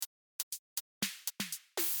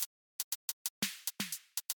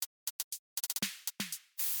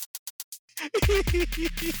Podcast.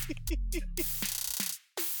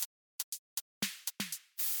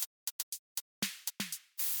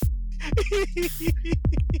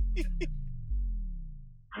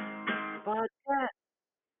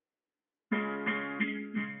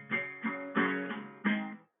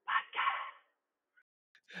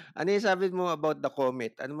 Ano yung sabi mo about the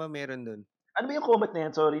comet? Ano ba meron dun? Ano ba yung comet na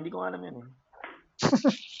yan? Sorry, hindi ko alam yan eh.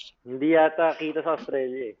 Hindi yata kita sa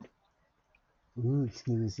Australia eh.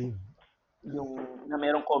 Exclusive. Yung na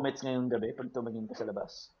merong comets ngayong gabi pag tumingin ka sa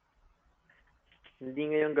labas. Hindi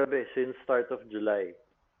ngayong gabi, since start of July.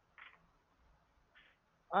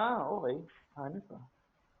 Okay. Ano pa?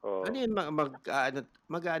 Oh. Ano yun?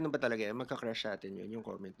 Mag-ano ba talaga yan? Magka-crash natin yun, yung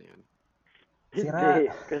comment na yun. Sira. Hindi.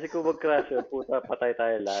 Kasi kung mag-crash yun, puta, patay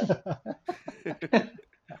tayo lahat.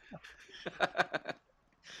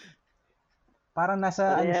 Parang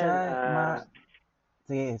nasa Ano ano yan? siya,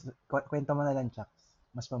 sige, kwento mo na lang, Chucks.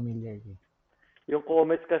 Mas familiar eh. Yung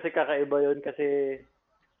comets kasi kakaiba yun kasi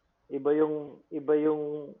iba yung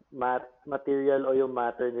material o yung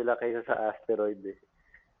matter nila kaysa sa asteroid eh.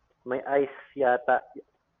 May ice yata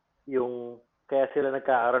yung kaya sila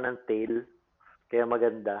nagkakaroon ng tail kaya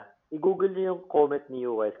maganda. I-google niyo yung comet ni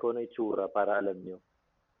US kung ano itsura para alam niyo.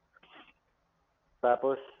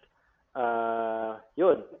 Tapos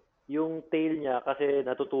yun, yung tail niya kasi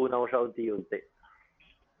natutunaw siya unti-unti.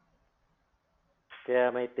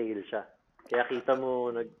 Kaya may tail siya. Kaya kita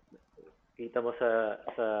mo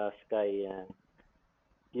sa sky yan.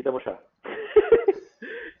 Kita mo siya.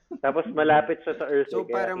 Tapos malapit siya sa Earth So,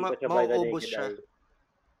 kaya parang kita siya by the mauubos naked siya.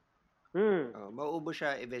 eye. Mauubos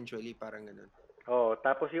siya eventually, parang ganun.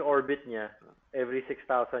 Tapos yung orbit niya, every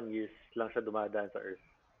 6,000 years lang siya dumadaan sa Earth.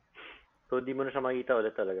 So, di mo na siya makita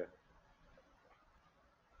ulit talaga.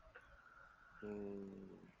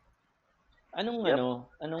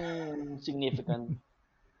 Anong significant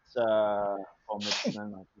sa comet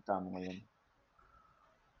na nakita mo ngayon?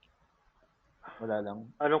 Wala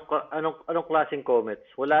lang. Anong klaseng comets?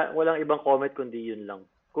 Walang ibang comet kundi yun lang.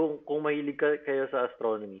 Kung mahilig kayo sa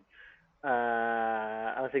astronomy,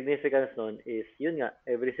 ang significance nun is, yun nga,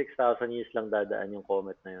 every 6,000 years lang dadaan yung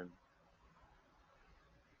comet na yun.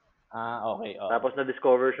 Okay. Tapos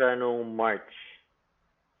na-discover siya nung March.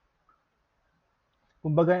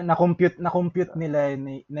 Kumbaga na-compute nila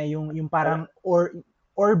na yung parang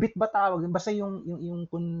orbit ba tawag? Basta yung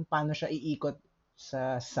kung paano siya iikot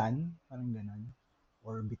sa sun, parang gano'n.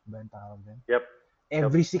 Orbit ba ang tawag doon? Yep.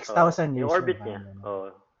 Every 6,000 years. Yung orbit niya.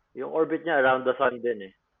 Yung orbit niya around the sun din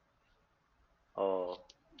eh.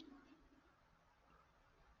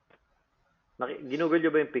 Ginugol niyo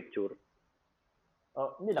ba yung picture?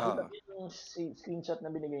 Hindi, nakita ko yung screenshot na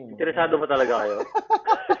binigay mo. Interesado ba talaga kayo?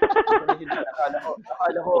 Akala ko.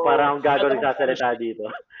 O parang akong gago nagsasalita dito.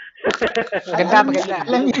 Maganda.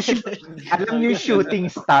 Alam niyo yung shooting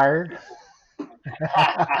star?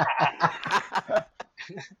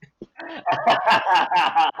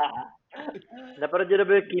 Naparad nyo na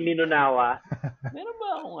ba yung Kimi no Nawa? Meron ba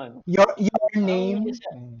akong ano? Your name?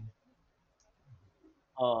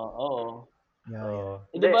 Oo. Yeah.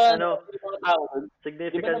 Di ba ano, yung mga tao doon?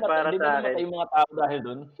 significant para sa akin. Di ba yung mga tao dahil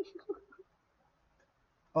doon?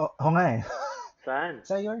 Oo nga eh. Saan?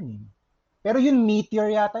 Sa your name. Pero yung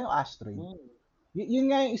meteor yata yung asteroid. Yun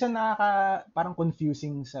nga yung isang parang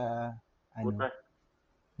confusing sa ano. Puta.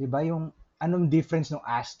 'Di ba yung anong difference ng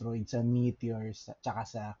asteroid sa meteor tsaka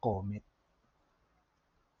sa comet?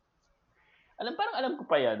 Parang alam ko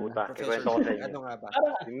pa yan. Puta, ikwento ko sa inyo. Ano nga ba?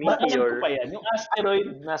 Yung meteor. Alam ko pa yan. Yung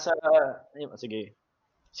asteroid nasa... Sige.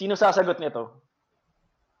 Sino sasagot nito?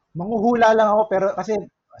 Manghuhula lang ako pero kasi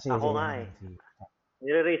Ako nga eh.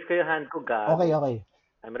 Nire-raise ko yung hand ko, gago. Okay.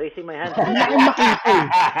 I'm raising my hand. Hindi ko makita eh.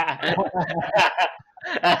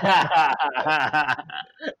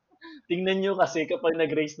 Tingnan nyo kasi kapag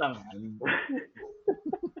nag-raise ng hand.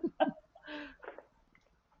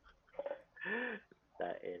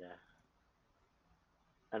 Taina.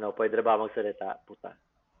 Pwede na ba magsalita? Puta.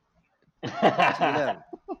 Sige lang.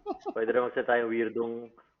 Pwede na magsalita yung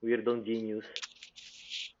weirdong genius.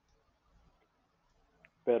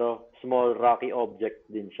 Pero small rocky object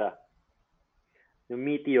din siya. Yung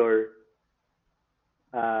meteor,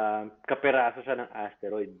 kaperaso siya ng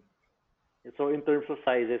asteroid. So in terms of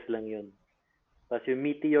sizes lang yun. Tapos yung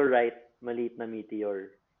meteorite, maliit na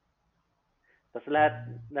meteor. Tapos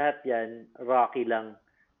lahat yan, rocky lang.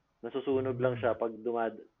 Nasusunog lang siya pag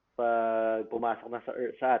pumasok na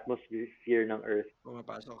sa atmosphere ng Earth.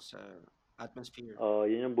 Pumapasok sa atmosphere.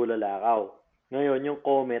 Yun yung bulalakaw. Ngayon, yung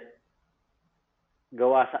comet,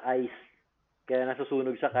 gawa sa ice. Kaya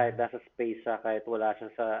nasusunog siya kahit nasa space siya, kahit wala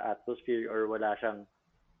siya sa atmosphere or wala siyang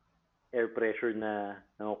air pressure na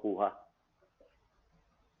nakukuha.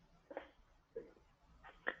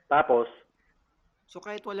 Tapos, So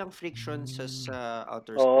kahit walang friction sa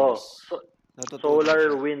outer oo, space, natutunaw solar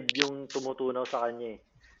siya. wind yung tumutunaw sa kanya eh.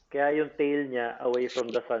 Kaya yung tail niya away from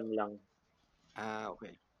the sun lang.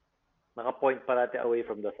 Okay. Naka-point parati away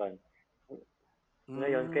from the sun.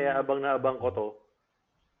 Ngayon, kaya abang na abang ko to.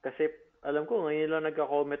 Kasi alam ko, ngayon lang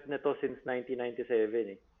nagka-comet nito since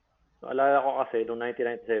 1997 eh. So, alala ko kasi, noong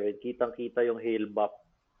 1997, kitang-kita yung Hale-Bopp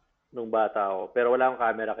nung bata ako. Pero wala akong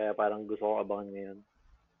camera, kaya parang gusto ko abangan ngayon.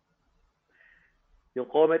 Yung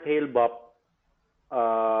Comet Hale-Bopp,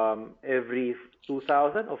 every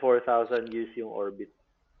 2,000 o 4,000 years yung orbit.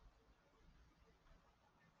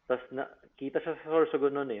 Tapos, kita siya sa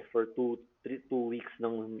Sorsogon noon eh, for 2 weeks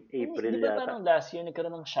ng April Di ba yata. parang last year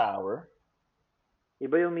nagkaroon ng shower?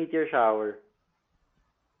 Iba yung meteor shower.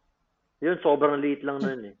 Yun, sobrang liit lang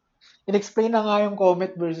nun eh. In-explain na nga yung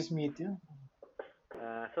comet versus meteor.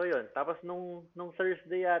 So yun, tapos nung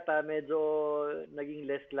Thursday yata, medyo naging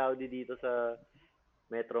less cloudy dito sa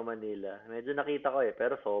Metro Manila. Medyo nakita ko eh,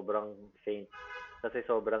 pero sobrang faint. Kasi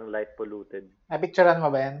sobrang light polluted. Napicturean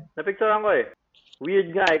mo ba yan? Napicturean ko eh.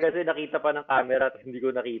 Weird nga eh, kasi nakita pa ng camera at hindi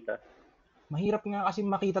ko nakita. Mahirap nga kasi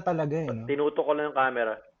makita talaga eh, no? Tinutok ko lang yung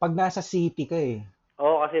camera. Pag nasa city ka eh.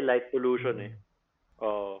 Oo, kasi light pollution eh.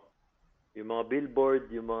 Oo. Yung mga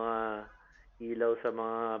billboard, yung mga ilaw sa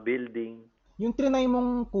mga building. Yung trinay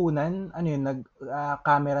mong kunan, ano yun,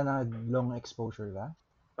 camera na long exposure ka?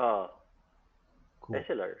 Oo. Cool.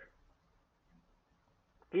 SLR.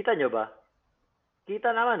 Kita nyo ba?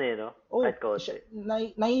 Kita naman eh, no? Oh, Kahit konti.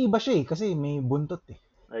 naiiba siya eh, kasi may buntot eh.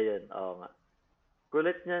 Ayun, oo nga.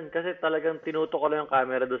 Kulit niyan, kasi talagang tinutok ko lang yung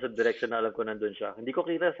camera doon sa direction na alam ko nandun siya. Hindi ko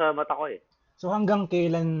kita sa mata ko eh. So hanggang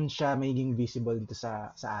kailan siya magiging visible dito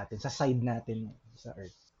sa atin, sa side natin sa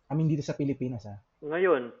Earth? I mean dito sa Pilipinas ha.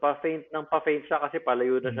 Ngayon, pa-faint siya kasi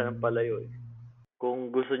palayo na siya ng palayo eh.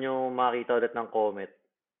 Kung gusto nyo makita ulit ng comet,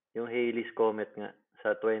 yung Halley's Comet nga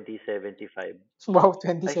sa 2075. Wow,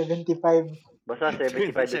 2075. Basta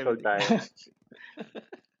 75 years old tayo.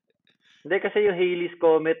 Hindi kasi yung Halley's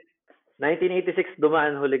Comet, 1986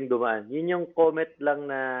 huling dumaan. Yun yung comet lang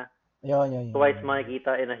na Yun. twice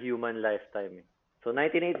makikita in a human lifetime. So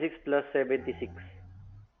 1986 plus 76.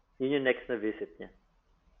 Yun yung next na visit niya.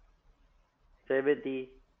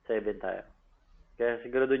 77 tayo. Kaya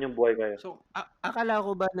siguro doon yung buhay kayo. So akala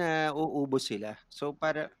ko ba na uubos sila? So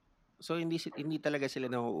hindi talaga sila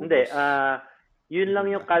nauubos. Hindi, yun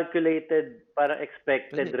lang yung calculated para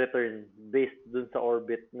expected return based dun sa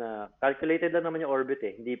orbit na calculated lang naman yung orbit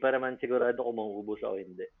eh. Hindi pa naman sigurado kung mauubos o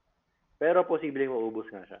hindi. Pero posibleng maubos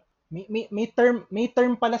nga siya. May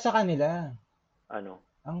term pala sa kanila. Ano?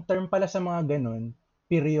 Ang term pala sa mga ganun,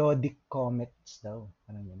 periodic comets daw.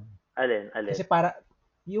 Parang ganun. Alin? Kasi para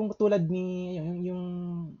yung tulad ni yung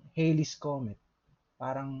Halley's Comet,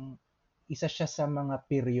 parang isa siya sa mga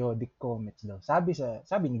periodic comets daw. Sabi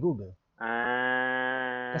ni Google.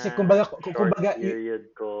 Kasi kumbaga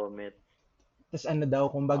period comet. Tapos ano daw,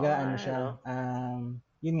 kumbaga ano siya, no?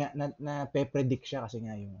 yun nga na pe-predict siya kasi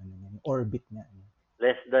nga yung orbit niya.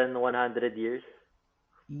 Less than 100 years?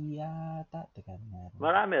 Iyata, teka na.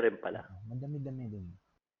 Marami rin pala. Madami-dami din.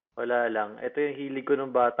 Wala lang. Ito yung hilig ko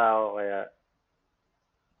nung bata ako kaya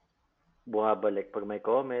bumabalik pag may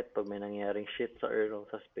comet, pag may nangyaring shit sa Earth o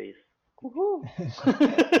sa space. Woohoo!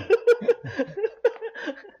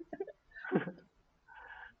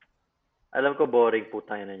 Alam ko boring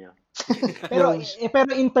putang ina nyo. pero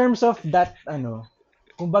in terms of that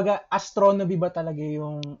kumbaga astronomy ba talaga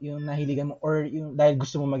yung nahiligan mo or yung dahil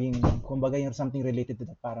gusto mo maging kumbaga yung something related to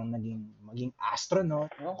that parang maging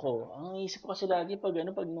astronaut? Ako, ang isip ko kasi lagi pag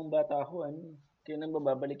nung bata ako, kaya nang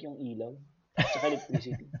bababalik yung ilaw at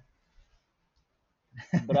electricity.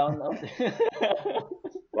 Brown out.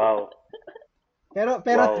 Wow. Pero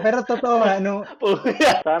Wow. totoo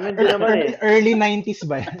Sa amin din naman eh. early 90s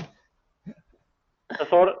ba yan? Sa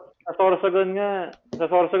Sorsogon nga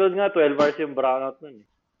 12 hours yung brownout nun eh.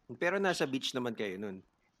 Pero nasa beach naman kayo nun.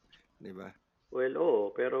 'Di ba? Well,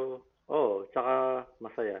 tsaka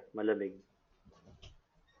masaya, malamig.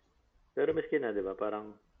 Pero miskin na, 'di ba?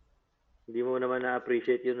 Parang hindi mo naman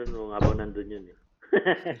na-appreciate yun nung habang nandun yun eh.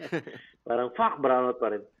 Parang fuck, brownout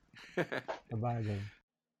pa rin. Sabagay.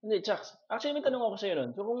 Hindi, Chucks. Actually, may tanong ako sa'yo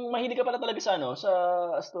nun. So, kung mahilig ka pala talaga sa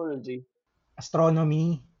astrology.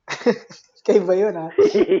 Astronomy. Kayo ba yun, ha?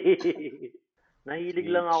 Nahilig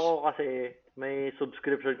lang ako kasi may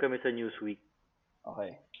subscription kami sa Newsweek.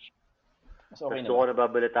 Okay. Mas okay Tapos na doon ko ba?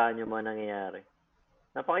 nababalitaan yung mga nangyayari.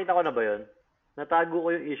 Napakita ko na ba yun? Natago ko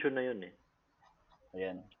yung issue na yun eh.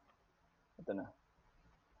 Ayan. Ito na.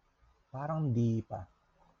 Parang di pa.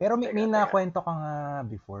 Pero may Teka. nakwento ka nga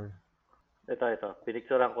before. Ito.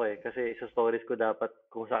 Pinicturean ko eh. Kasi sa stories ko dapat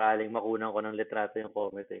kung sakaling makunan ko ng litrato yung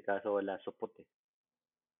comment eh. Kaso wala, supot eh.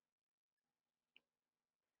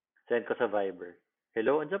 Send ko sa Viber.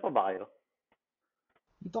 Hello, andyan pa ba kayo?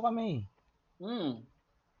 Dito kami. Hmm.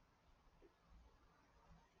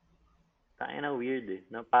 Kaya na weird eh.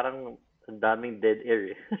 Na parang ang daming dead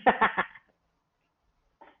air eh.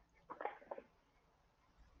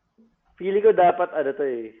 Feeling ko dapat ano to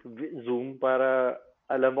eh. Zoom para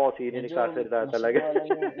alam mo kung sino yung Medyo nagsasalita talaga. masama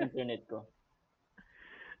lang yung internet ko.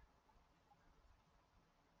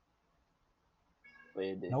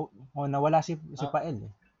 Pwede. Nawala si Ah. Pael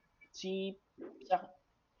eh.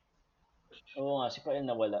 Oo nga, si Pael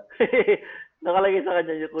nawala. Nakalagay sa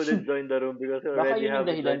kanya you couldn't join the room because you Baka already yun yung have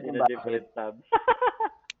it dahilan joined kung in a bakit. different tab.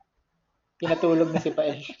 Pinatulog na si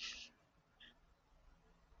Pael.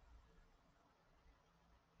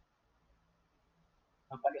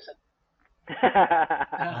 Oo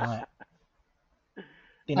nga.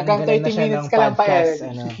 Hanggang Tinanggalan na 30 siya minutes ng ka lang, podcast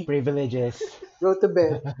Pael. privileges. Go to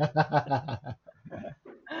bed.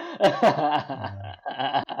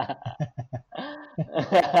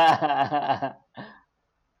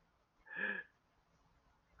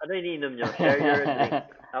 Ano iniinom nyo? Share your drink.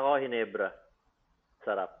 Ako, Hinebra.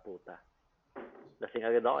 Sarap, puta. Lasing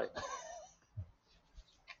agad ako eh.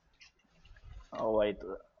 White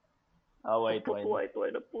wine. White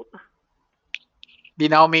wine na puta. Di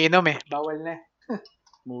na ako umiinom eh. Bawal na.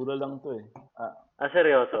 Mura lang to eh.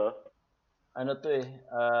 Seryoso? Ano to eh.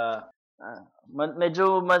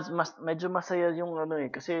 Medyo masaya yung ano eh.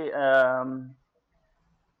 Kasi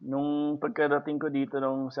nung pagkarating ko dito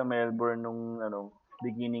sa Melbourne nung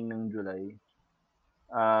beginning ng July,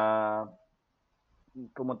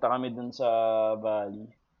 pumunta kami dun sa Bali.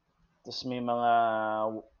 Tapos may mga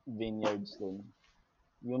vineyards dun.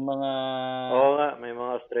 Yung mga Oo nga, may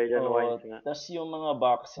mga Australian wines nga. Tapos yung mga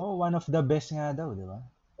box. One of the best nga daw, di ba?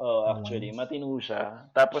 Actually, matino siya.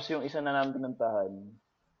 Tapos yung isa na namin pinuntahan,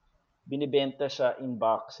 binibenta siya in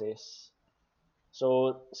boxes.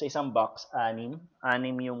 So, sa isang box, anim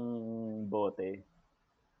yung bote.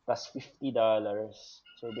 Tapos $50.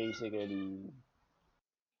 So, basically,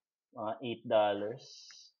 mga $8,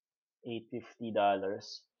 $850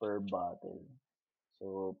 per bottle.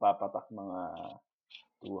 So, papatak mga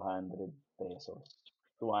 200 pesos.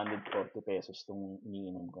 240 pesos itong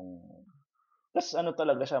iniinom kong. Tapos ano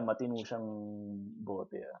talaga siya, matino siyang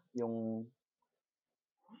bote. Yung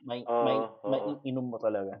may inom mo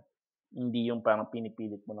talaga. Hindi yung parang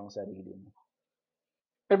pinipilit mo ng sarili mo.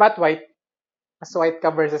 Pero ba't white? Mas white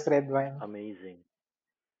ka versus red wine. Amazing.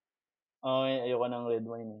 Ayoko ng red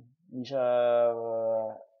wine. Hindi siya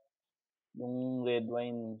yung red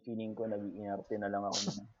wine, feeling ko nag-iinarte na lang ako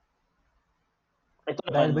na.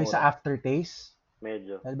 Ito Dahil ba mura. sa aftertaste?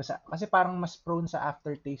 Medyo. Dahil ba kasi parang mas prone sa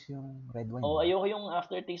aftertaste yung red wine. Ayoko yung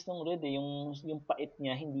aftertaste ng red eh. Yung pait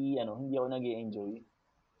niya, hindi ako nag-i-enjoy.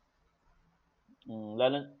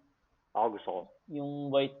 Lalo Ako gusto ko.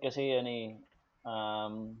 yung white kasi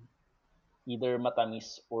either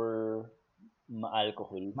matamis or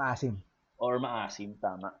ma-alcohol. Maasim. Or maasim,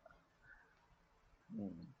 tama.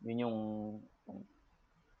 Yun yung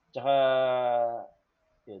tsaka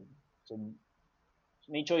yun. So,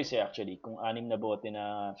 may choice eh actually kung 6 na bote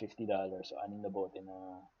na $50 o 6 na bote na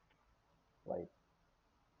white.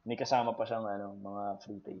 May kasama pa siyang mga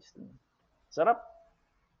free tasting. Sarap.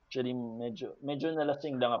 Actually, medyo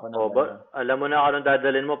nalasing lang ako ng alam mo na anong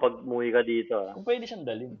dadalhin mo pag umuwi ka dito. Kung pwede siyang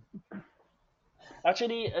dalhin.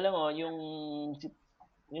 Actually, alam mo, yung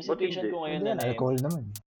situation ko ngayon Hindi yan, alcohol naman.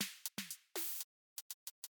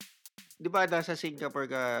 Di ba nasa Singapore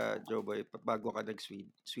ka, Joeboy, bago ka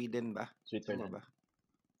Sweden ba? Switzerland. Ba?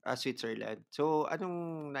 Switzerland. So,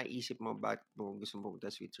 anong naisip mo? Bakit mo gusto mo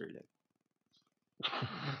pumunta Switzerland?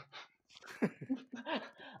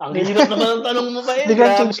 Ang hirap naman ang tanong mo pa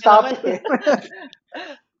Biglang change topic eh.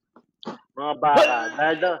 Mga baka.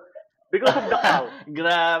 Dahil because of the cow.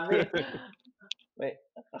 Grabe.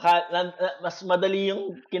 Mas madali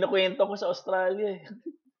yung kinukwento ko sa Australia eh.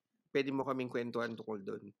 Pwede mo kaming kwentuhan tungkol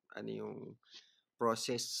doon. Ano yung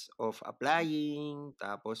process of applying,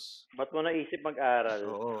 tapos... Ba't mo naisip mag-aral?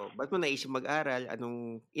 Oo. Ba't mo naisip mag-aral?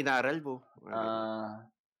 Anong inaral mo?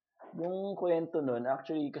 Yung kwento nun,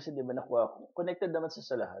 actually, kasi di ba nakuha ko, connected naman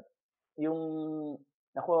sa lahat. Yung,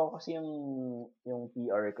 nakuha ko kasi yung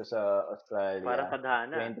PR ko sa Australia. Parang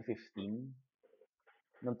padhana.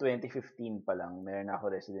 2015. Noong 2015 pa lang, meron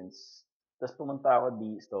ako residence. Tapos pumunta ako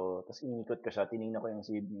dito, tapos inikot ko siya, tinignan ko yung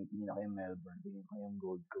Sydney, tinignan ko yung Melbourne, tinignan ko yung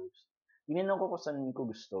Gold Coast. Tinignan ko kung saan ko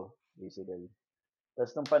gusto, basically.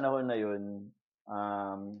 Tapos nung panahon na yun,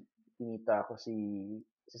 pinita ko si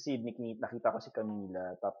Sa Sydney, nakita ko si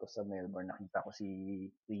Camila. Tapos sa Melbourne, nakita ko si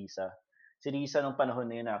Risa. Si Risa nung panahon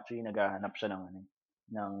na yun, actually, naghahanap siya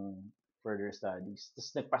ng further studies.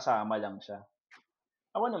 Tapos nagpasama lang siya.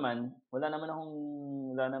 Ako naman, wala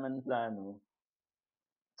naman plano.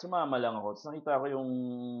 Sumama lang ako. Tapos nakita ko yung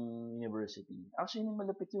university. Actually, nung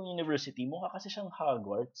malapit yung university, mukha kasi siyang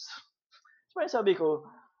Hogwarts. So, sabi ko,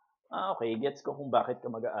 okay, gets ko kung bakit ka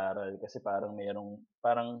mag-aaral. Kasi parang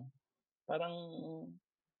parang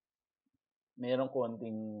merong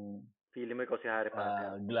konting Feeling mo ikaw si Harry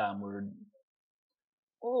Potter. glamour.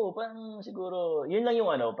 Oo, parang siguro, yun lang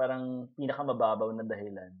yung parang pinakamababaw na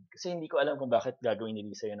dahilan. Kasi hindi ko alam kung bakit gagawin ni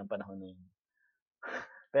Lisa yun ng panahon na yun.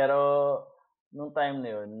 Pero, nung time na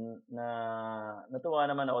yun, natuwa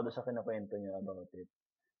naman ako doon sa kinakwento niya about it.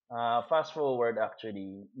 Fast forward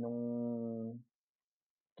actually, nung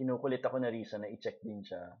kinukulit ako na Risa na i-check din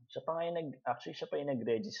siya. Siya pa yung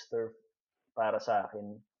nag-register para sa akin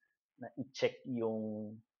na i-check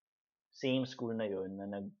yung same school na yun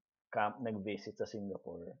na nag-visit sa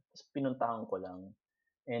Singapore. Tapos pinuntahan ko lang.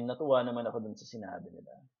 And natuwa naman ako dun sa sinabi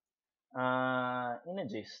nila. In a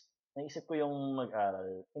gist, naisip ko yung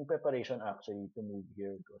mag-aral in preparation actually to move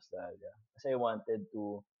here to Australia. Kasi I wanted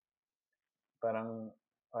to,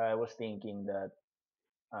 I was thinking that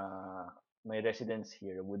my residence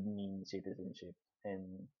here would mean citizenship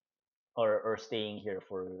and or staying here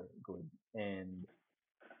for good. And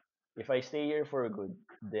if I stay here for good,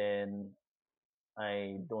 then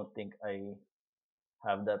I don't think I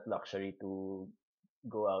have that luxury to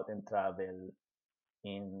go out and travel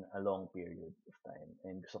in a long period of time.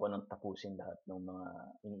 And gusto ko nang tapusin lahat ng mga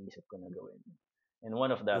iniisip ko na gawin. And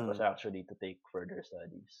one of that was actually to take further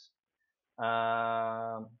studies.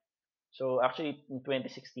 So actually, in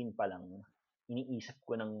 2016 pa lang, iniisip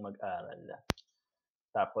ko nang mag-aral.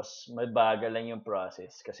 Tapos, may bagal lang yung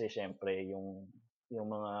process kasi syempre, yung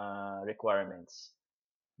mga requirements,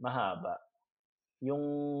 mahaba. Yung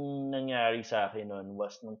nangyari sa akin noon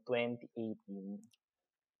was noong 2018,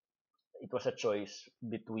 it was a choice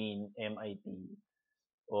between MIT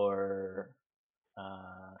or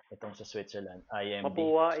itong sa Switzerland, IMD.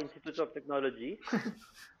 Mapua Institute of Technology.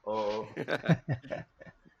 Oo.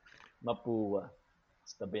 Mapua.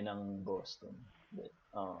 Sa tabi ng Boston.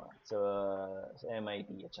 So, sa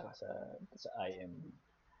MIT at saka sa IMD.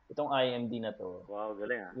 Itong IMD na to, Wow,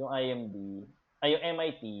 galing ah. yung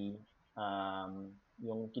MIT,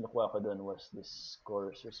 yung kinukuha ko doon was this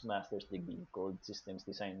course, this master's degree called Systems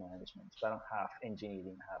Design Management. Parang half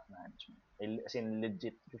engineering, half management. As in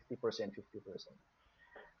legit 50%, 50%.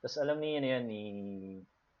 Tapos alam niya yan ni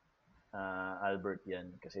Albert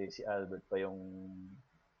yan. Kasi si Albert pa yung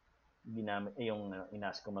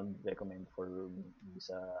inas ko mag-recommend for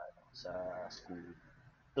sa school.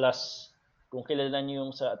 Plus, kung kilala niyo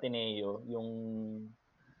yung sa Ateneo, yung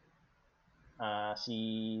si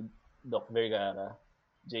Doc Vergara,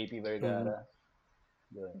 JP Vergara.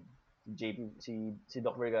 Yun. Si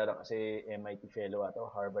Doc Vergara kasi MIT fellow ato,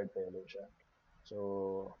 Harvard fellow siya. So,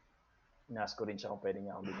 inas ko rin siya kung pwede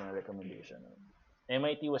niya akong bigyan ng recommendation.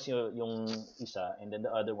 MIT was yung isa, and then the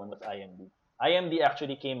other one was IMD. IMD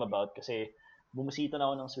actually came about kasi bumisita na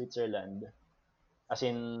ako ng Switzerland. As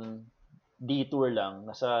in, detour lang.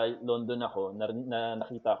 Nasa London ako,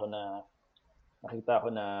 nakita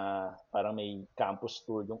ko na parang may campus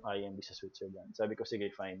tour yung IMD sa Switzerland. Sabi ko,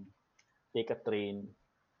 sige, fine. Take a train.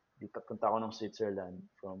 Punta ako ng Switzerland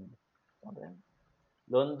from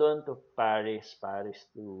London to Paris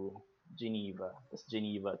to Geneva, tapos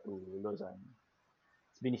Geneva to Lausanne.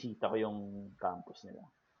 Tapos binisita ko yung campus nila.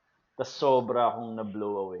 Tapos sobra akong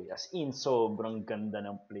na-blow away. As in, sobrang ganda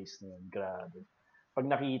ng place na yun. Grabe. Pag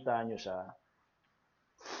nakita nyo siya,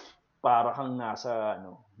 para kang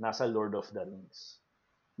nasa Lord of the Rings.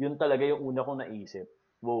 Yun talaga yung una kong naisip.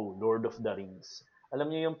 Wow, Lord of the Rings. Alam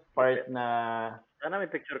niyo yung part na... Sana may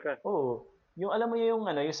picture ka. Oo. Yung alam mo yung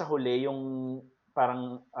yung sa huli, yung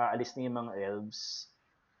parang aalis na yung mga elves.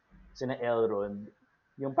 Sina Elrond.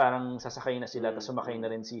 Yung parang sasakay na sila, tapos sumakay na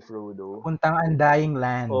rin si Frodo. Puntang Undying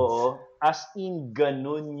Lands. Oo. As in,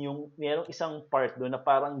 ganun yung... Merong isang part doon na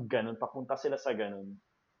parang ganun. Papunta sila sa ganun.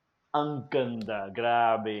 Ang ganda.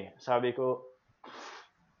 Grabe. Sabi ko...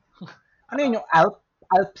 Ano yun yung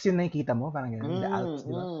Alps yung nakikita mo? Parang ganun. The Alps,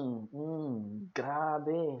 di ba?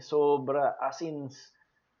 Grabe. Sobra. As in,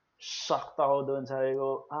 shocked ako doon. Sabi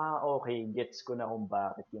ko, okay. Gets ko na kung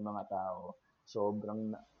bakit yung mga tao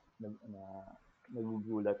sobrang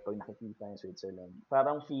nagugulat pag nakikita yung Switzerland.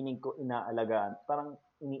 Parang feeling ko inaalagaan, parang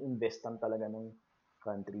ini-investan talaga ng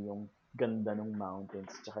country yung ganda ng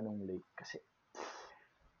mountains tsaka ng lake. Kasi,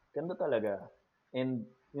 ganda talaga. And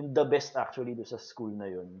yung the best actually do sa school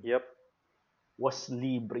na yun. Yep. was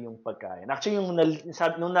libre yung pagkain. Actually,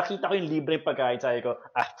 nung nakita ko yung libre yung pagkain, sabi ko,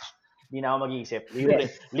 di na ako mag-iisip.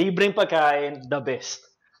 Libre yung pagkain, the best.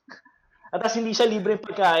 At as hindi siya libre yung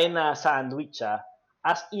pagkain na sandwich,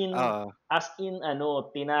 As in, Oo.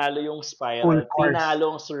 tinalo yung Full spiral, course. tinalo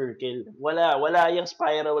yung circle. Wala yung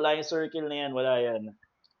spiral, wala yung circle na yan, wala yan.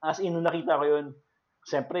 As in, nung nakita ko yun,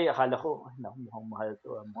 siyempre, akala ko, mukhang mahal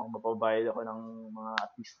to. Mukhang mapabayad ako ng mga at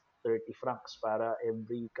least 30 francs para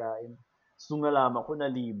every kain. So, nalaman ko na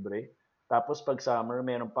libre. Tapos, pag summer,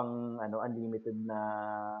 meron pang unlimited na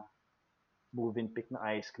move and pick na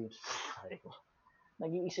ice cream. Ay ko,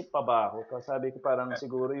 nag-iisip pa ba ako? Kasi sabi ko parang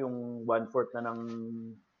siguro yung 1/4 na ng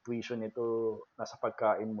tuition nito nasa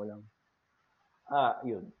pagkain mo lang.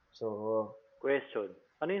 Yun. So, Question.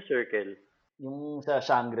 Ano yung circle? yung sa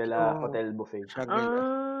Shangri-La So, Hotel Buffet.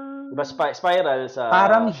 Shangri-La. Diba spiral sa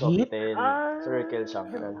Parang Sofitel, Ah. Circle,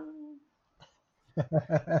 Shangri-La.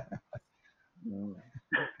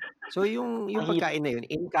 So, yung Ang pagkain na yun,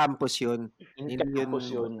 in-campus yun. In Hindi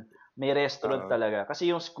campus yun. May restaurant Oo. talaga. Kasi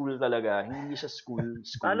yung school talaga, hindi siya school.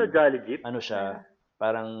 Ano, Jolly Jeep? Ano siya,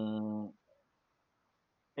 parang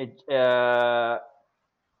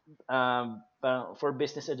parang for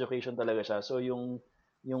business education talaga siya. So yung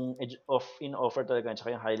in-offer talaga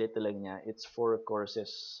tsaka yung highlight talaga niya, it's 4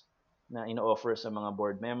 courses na in-offer sa mga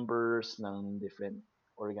board members ng different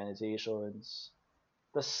organizations.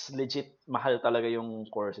 Tapos legit mahal talaga yung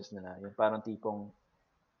courses nila. Yung parang tipong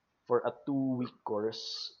for a 2-week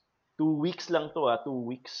course, 2 weeks lang to 2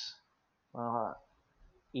 weeks.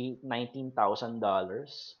 $19,000,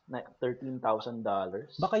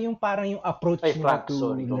 $13,000. Baka yung parang yung approach Ay, nila francs, to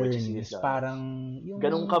sorry. learn $26. is parang yung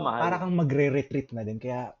Ganun kamahal. para kang magre-retreat na din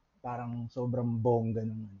kaya parang sobrang bongga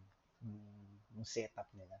yung setup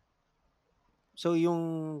nila. So,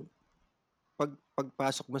 yung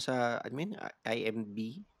pagpasok mo sa,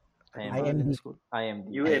 IMB? IMD. School? IMD,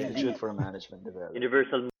 UMD. Institute for Management Development.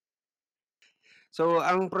 Universal. So,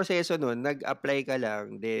 ang proseso nun, nag-apply ka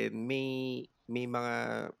lang, then may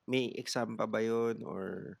exam pa ba yun?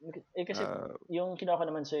 Or, Kasi yung kinuha ko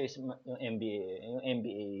naman sa'yo is yung MBA. Yung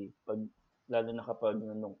MBA, lalo na kapag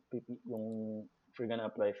yung if you're gonna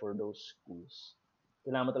apply for those schools,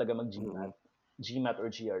 kailangan mo talaga mag-GMAT. GMAT or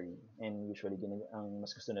GRE. And usually, ang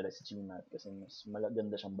mas gusto nila is GMAT kasi mas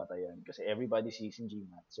maganda siyang batayan. Kasi everybody sees in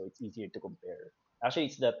GMAT, so it's easier to compare. Actually,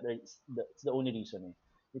 it's the only reason.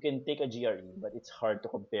 You can take a GRE, but it's hard to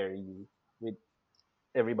compare you with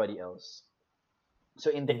everybody else. So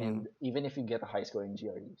in the end, even if you get a high score in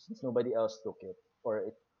GRE, since nobody else took it, or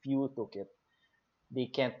if few took it, they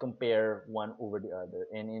can't compare one over the other.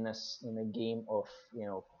 And in a game of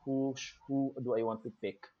who do I want to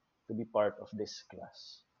pick to be part of this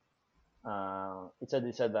class, it's a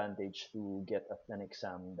disadvantage to get an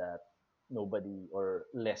exam that nobody or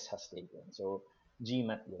less has taken. So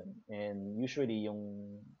GMAT yun. And usually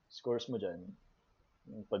yung scores mo dyan,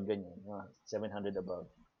 yung pag ganyan, 700 above.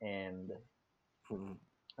 And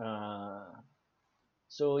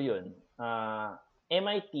so yun.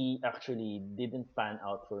 MIT actually didn't pan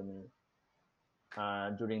out for me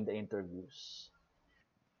during the interviews.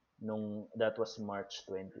 That was March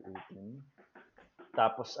 2018.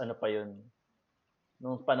 Tapos ano pa yun,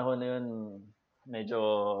 nung panahon na yun,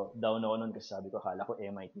 medyo down ako nun kasi sabi ko, akala ko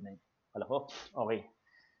MIT na yun. Akala ko, okay,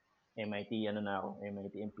 MIT,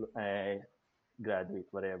 MIT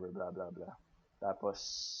graduate, whatever, blah, blah, blah. Tapos,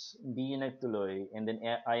 hindi yun nagtuloy. And then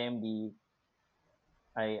IMD,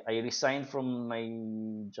 I resigned from my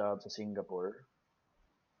job sa Singapore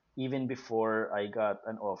even before I got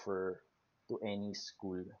an offer to any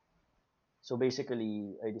school. So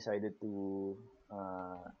basically, I decided to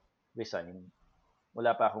resign.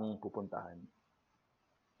 Wala pa akong pupuntahan.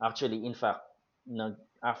 Actually, in fact,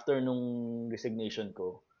 after nung resignation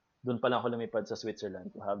ko, doon pa lang ako lumipad sa Switzerland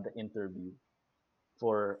to have the interview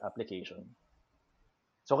for application.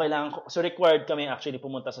 So required kami actually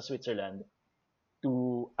pumunta sa Switzerland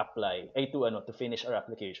to apply, to finish our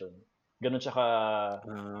application. Ganun siya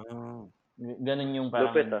ganun yung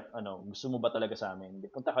parang, Lupit, gusto mo ba talaga sa amin?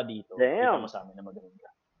 Punta ka dito, Damn. kita mo sa amin na magaling ka.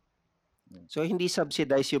 So, hindi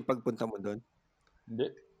subsidized yung pagpunta mo doon? Hindi.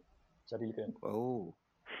 Sarili ko yun. Oh.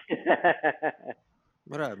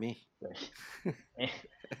 Marami.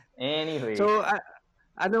 Anyway. So,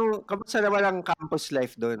 kamusta naman ang campus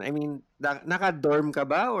life doon? I mean, naka-dorm ka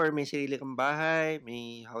ba? Or may sarili kang bahay?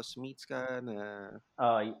 May housemates ka na...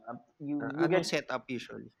 anong setup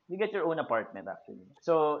usually? You get your own apartment actually.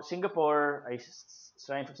 So, Singapore, I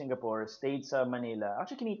signed from Singapore, stayed sa Manila.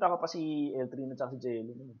 Actually, kinita ko pa si L3 at si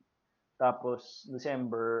Jelly. Tapos,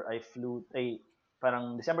 December 31,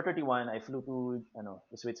 I flew to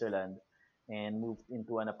Switzerland and moved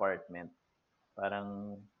into an apartment.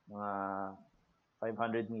 Parang mga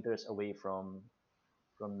 500 meters away from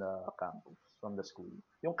the campus, from the school.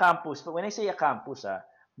 Yung campus, when I say a campus,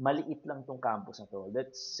 maliit lang tong campus na to.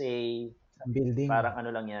 Let's say, building. parang ano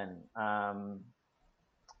lang yan,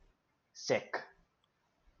 SEC.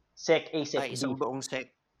 SEC A, SEC B. Isang buong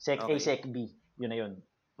SEC. SEC A, Okay. SEC B. Yun na yun.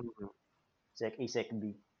 Mhm. SEC A, SEC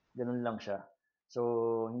B. Ganun lang siya.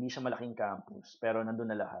 So, hindi siya malaking campus, pero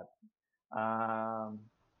nandun na lahat.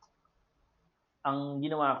 Ang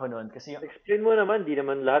ginawa ko noon, kasi Explain mo naman, di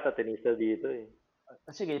naman lahat Atenista dito eh.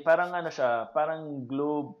 sige, parang ano siya, parang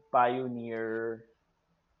Globe Pioneer,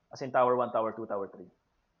 as in Tower 1, Tower 2, Tower 3.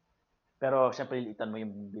 Pero syempre lilitan mo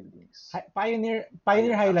yung buildings. Pioneer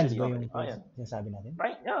Ayun, Highlands actually, ba yung okay. sinasabi natin?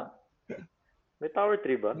 Right, yeah. May Tower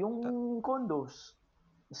 3 ba? Yung condos,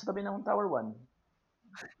 sa tabi ng Tower 1.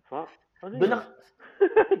 Fuck. Ano Doon yun? lang,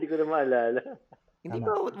 Hindi ko na maalala. Hindi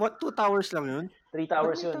Tama. ba, 2 towers lang yun? 3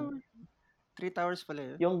 towers Ba't may yun. 3 towers pala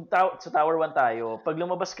yun? Yung sa Tower 1 tayo, pag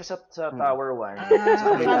lumabas ka sa Tower 1, sa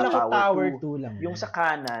kabila, Akala ko Tower 2. 2 lang. Yung sa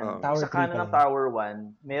kanan, Tower sa 3 kanan ng pala. Tower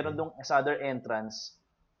 1, meron dong sa other entrance,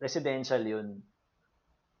 residential yun.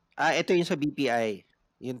 Ito yung sa BPI.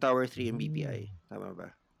 Yung Tower 3 yung BPI. Tama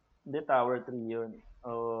ba? Hindi, Tower 3 yun.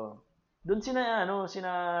 Doon sina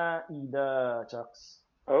Ida, Chucks.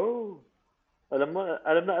 Oh. Alam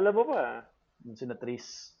mo pa. Doon sina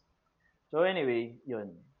Tris. So anyway,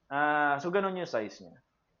 yun. So ganun yung size niya.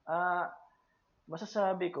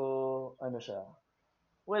 Masasabi ko, ano siya.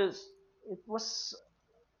 Well, it was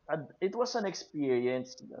an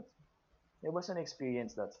experience. It was an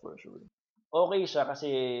experience, that's for sure. Okay siya kasi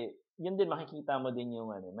yun din makikita mo din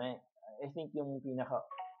yung I think yung pinaka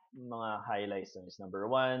mga highlights is number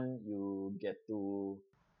 1, you get to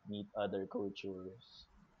meet other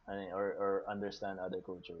cultures or understand other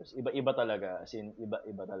cultures. Iba-iba talaga, as in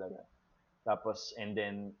iba-iba talaga. Tapos and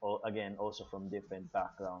then again also from different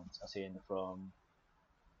backgrounds, as in from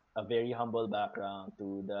a very humble background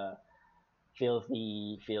to the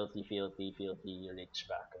filthy rich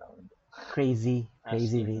background. Crazy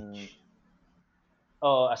rich.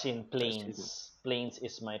 As in planes. Planes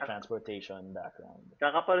is my transportation background.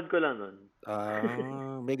 Kakapanood ko lang nun.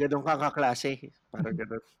 May ganun kang kaklase. Parang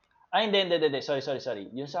ganun. Hindi. Sorry.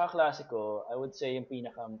 Yung sa klase ko, I would say yung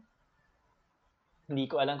hindi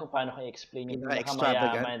ko alam kung paano ko i-explain yung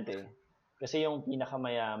pinakamayaman Kasi yung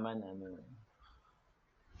pinakamayaman,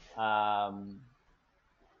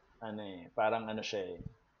 parang siya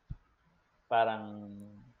parang,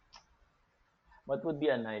 what would be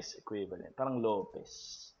a nice equivalent? Parang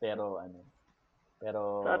Lopez. Pero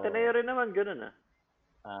Sa Ateneo rin naman, ganun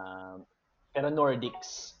pero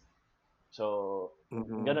Nordics. So,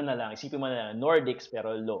 ganun na lang. Isipin mo na lang, Nordics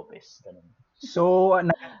pero Lopez. Ganun. So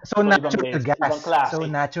natural gas. Ibang klase. So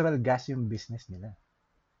natural gas yung business nila.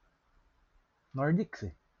 Nordics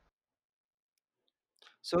eh.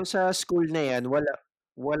 So sa school na yan,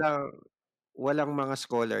 walang mga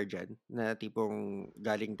scholar dyan na tipong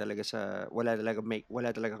galing talaga sa wala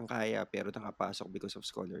talagang kaya pero nakapasok because of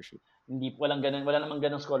scholarship. Hindi, wala namang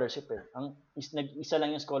ganung scholarship eh. Isa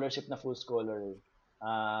lang yung scholarship na full scholar.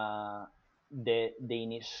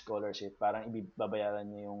 Danish scholarship, parang ibibabayaran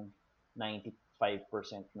niya yung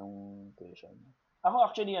 95% ng tuition.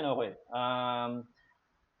 Ako actually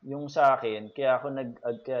yung sa akin, kaya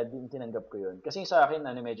din tinanggap ko yun. Kasi sa akin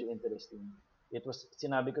medyo interesting. It was,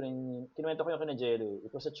 sinabi ko rin, kinuwento ko yung kina Jerry,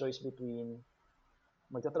 it was a choice between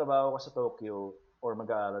magtatrabaho ka sa Tokyo or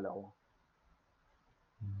mag-aaral ako.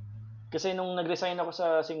 Kasi nung nag-resign ako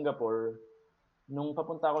sa Singapore, nung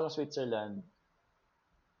papunta ako sa Switzerland,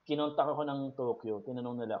 kinontak ako ng Tokyo,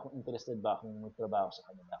 tinanong nila kung interested ba akong magtrabaho sa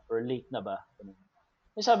kanila or late na ba.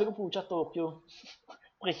 Sabi ko, pucha, Tokyo.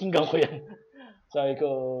 Pakikinggan ko yan. Sabi ko,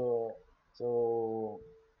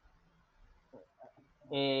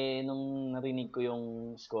 nung narinig ko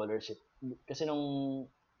yung scholarship, kasi nung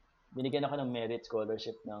binigyan ako ng merit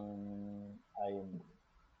scholarship ng IMD,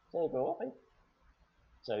 sabi ko, okay.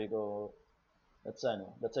 Sabi ko, that's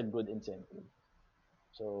a good incentive.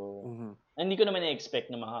 So, hindi ko naman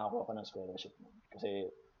i-expect na makakakuha ko ng scholarship.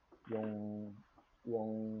 Kasi,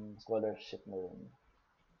 yung scholarship na yun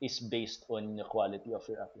is based on the quality of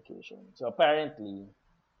your application. So, apparently,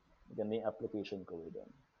 maganda yung application ko with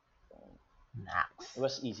them. So, it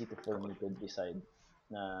was easy for me to decide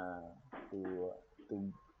na to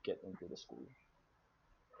get into the school.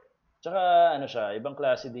 Tsaka, siya, ibang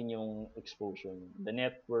klase din yung exposure. The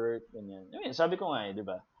network, ganyan. Sabi ko nga di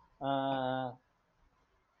ba?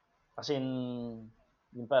 As in,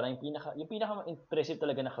 yung parang yung pinaka-impressive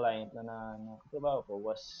talaga na client na katrabaho ko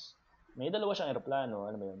was, may dalawa siyang aeroplano,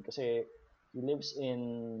 alam mo yun? Kasi, He lives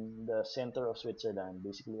in the center of Switzerland,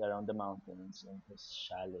 basically around the mountains, in his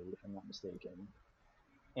chalet, if I'm not mistaken.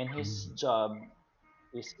 And his job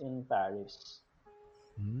is in Paris.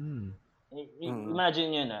 Mm.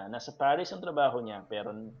 Imagine nyo nasa Paris ang trabaho niya,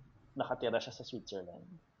 pero nakatira siya sa Switzerland.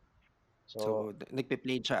 So,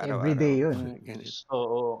 nagpe-play siya Every araw-araw. day yun.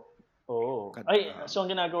 Oo. So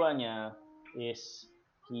ang ginagawa niya is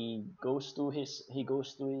he goes to his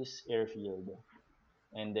airfield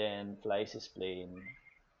and then flies his plane,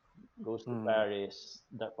 goes to Paris,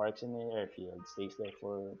 parks in the airfield, stays there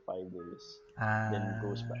for 5 days, then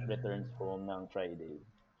returns home ng Friday.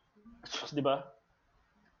 Di ba?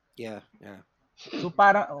 Yeah. So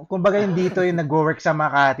parang, kumbaga yung dito yung nag-work sa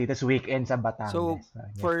Makati, tapos weekend sa Batangas. So,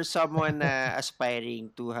 for someone na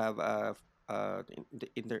aspiring to have a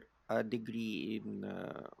degree in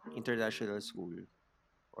international school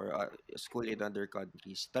or school in other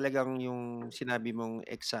countries, talagang yung sinabi mong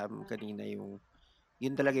exam kanina, yun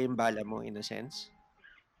talaga yung bala mo in a sense?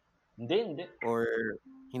 Hindi. Or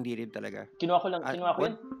hindi rin talaga? Kinuha ko yun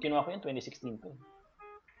 2016 to.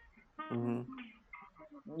 Mm-hmm.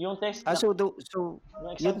 Yung test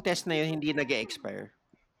yung test na yun hindi nag-expire?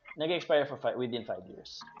 Nag-expire within 5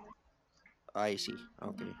 years. I see.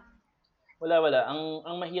 Okay. Wala.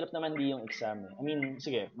 Ang mahirap naman di yung exam. I mean,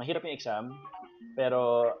 sige, mahirap yung exam,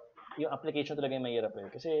 pero yung application talaga yung mahirap eh.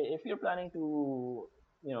 Kasi if you're planning to,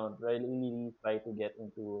 really try to get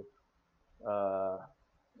into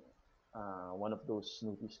one of those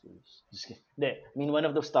snooty schools. One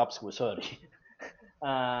of those top schools, sorry.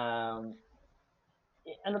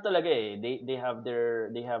 Talaga eh, they have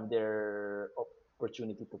their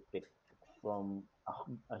opportunity to pick from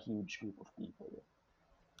a huge group of people.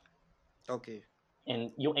 Okay.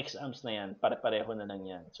 And yung exams na yan, pare-pareho na lang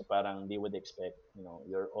yan. So parang they would expect,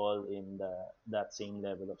 you're all in that same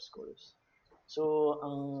level of scores. So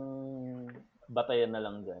ang batayan na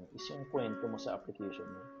lang dyan is yung kwento mo sa application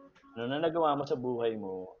mo. Ano na nagawa mo sa buhay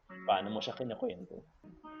mo, paano mo siya kinakwento.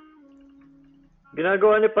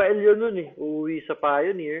 Ginagawa ni Pael yun nun eh. Uuwi sa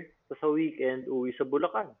Pioneer, sa weekend, uuwi sa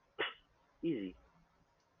Bulacan. Easy.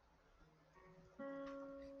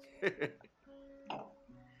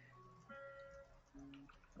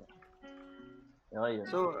 Okay,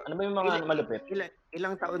 so, ano ba yung mga malupit?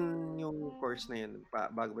 Ilang taon yung course na yun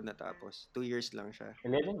bago mo natapos? 2 years lang siya?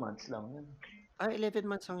 11 months lang yun. 11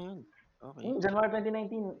 months lang yun. Okay. January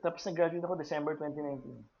 2019. Tapos nag-graduate ako December 2019.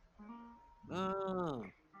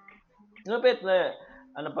 Malupit na.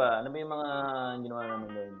 Ano ba yung mga ginawa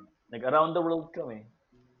namin doon? Nag-around the world kami.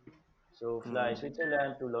 So, fly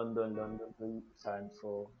Switzerland to London to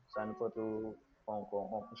Sanfo to Hong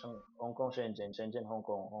Kong, Shenzhen, Hong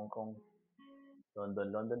Kong,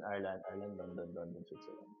 London, Ireland, London,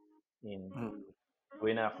 Switzerland. In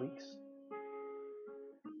 2.5 weeks.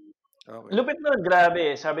 Okay. Lupit nun,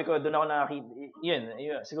 grabe. Sabi ko, doon ako nakakita. Yun,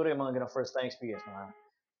 siguro yung mga ganang first time experience, mga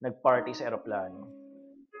nag-party sa aeroplano.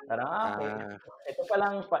 Parang, okay.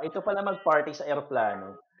 Ito pala mag-party sa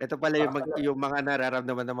aeroplano. Ito pala yung mga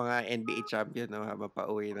nararamdaman ng mga NBA champion, no? Habang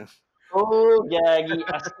pauwi na. Gagi.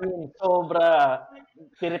 As in, sobra.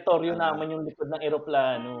 Teritoryo naman yung likod ng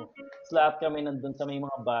aeroplano. So, lahat kami nandun sa may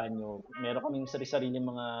mga banyo. Meron kaming sarili-sarili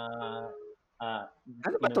mga...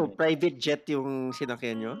 ano ba to? Private jet yung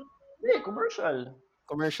sinakyan nyo? Hindi, commercial.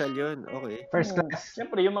 Commercial yun? Okay. First class.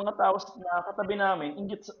 Siyempre, yung mga tao na katabi namin,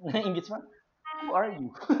 inggit man, who are you?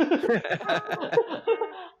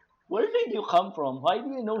 Where did you come from? Why do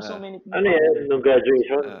you know so many people? Ano yan? Nung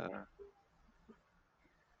graduation?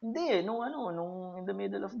 Hindi, nung in the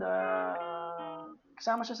middle of the...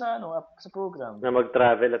 Kasama siya sa program. Na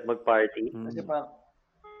mag-travel at mag-party? Kasi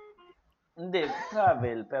hindi,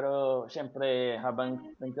 travel. Pero, siyempre, habang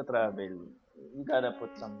nagka-travel, you gotta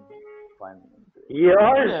put some fun into it.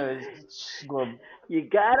 Yes! You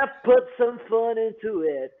gotta put some fun into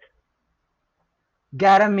it.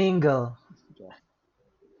 Gotta mingle.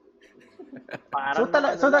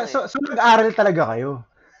 So nag-aral talaga kayo?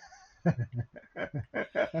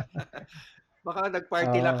 Baka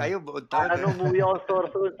nag-party lang kayo buong taon. Ano, umuwi ako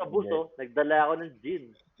sa bus, nagdala ako ng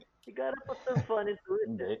gin. You gotta put some fun into it.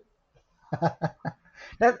 Hindi.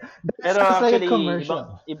 That pero sounds like actually, a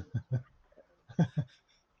commercial.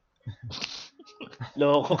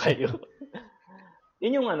 Loko kayo.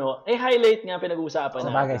 Yun yung highlight nga pinag-uusapan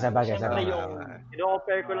natin. Sa bagay. Siyempre yung...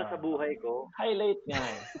 Ino-compare ko lang sa buhay ko. Highlight nga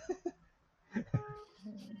eh.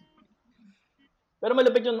 Pero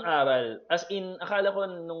malapit yung aral. As in, akala ko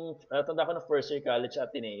tanda ko na first year college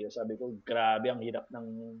at Ateneo, sabi ko, grabe, ang hirap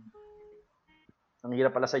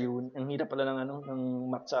pala ng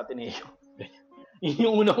math sa Ateneo.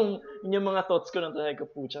 Yun yung mga thoughts ko nang tayo ko,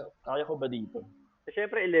 pucha, kaya ko ba dito?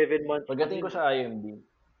 Siyempre, 11 months Pagdating ko sa IMD,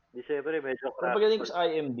 Di siyempre, medyo kung crash pagdating ko course. sa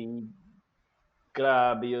IMD,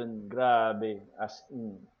 grabe yun. Grabe. As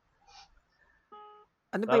in.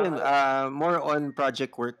 Ano ba yun? More on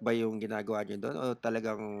project work ba yung ginagawa nyo doon? O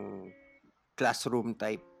talagang classroom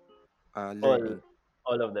type learning?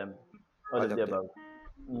 All of them. All of the them. above.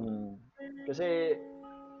 Kasi,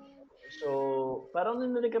 so, parang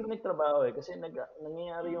nung kami nagtrabaho kasi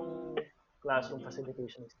nangyayari yung classroom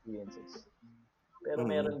facilitation experiences. Pero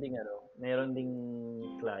meron ding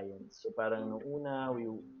clients. So parang nung una, we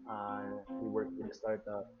worked with a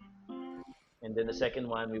startup. And then the second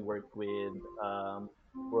one, we worked with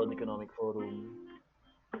World Economic Forum.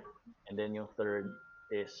 And then yung third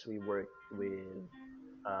is we worked with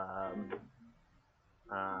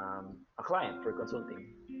a client for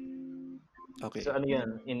consulting. Okay. So ano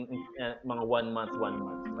yun, in mga 1 month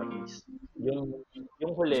at least. Yung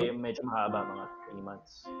huli, medyo mahaba, mga 3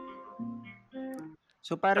 months.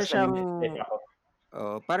 So para siyang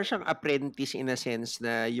apprentice in a sense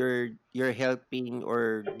na you're helping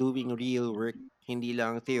or doing real work, hindi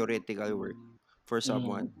lang theoretical work for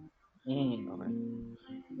someone. Okay.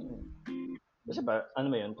 Kasi ano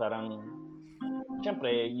mo yun, parang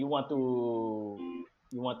syempre you want to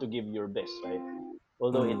give your best, right?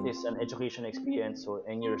 Although it is an education experience, so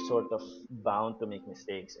and you're sort of bound to make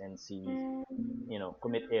mistakes and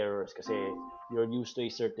commit errors kasi you're used to a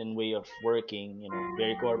certain way of working,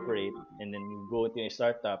 very corporate, and then you go into a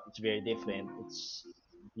startup, it's very different. It's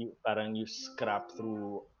parang you scrap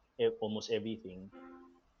through almost everything.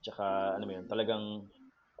 Tsaka ano mo yun, talagang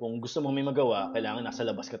kung gusto mo may magawa, kailangan nasa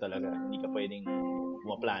labas ka talaga. Hindi ka pwedeng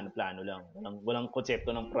plano lang. Walang konsepto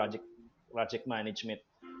ng project management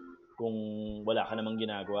kung wala ka namang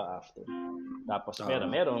ginagawa after. Tapos pero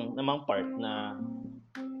meron namang part na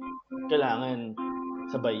kailangan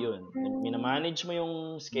sabay yun. Minamanage mo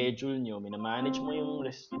yung schedule nyo, minamanage mo yung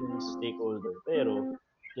stakeholder, pero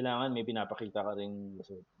kailangan may pinapakita ka rin.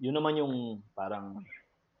 Yun naman yung parang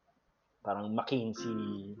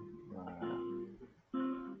McKinsey,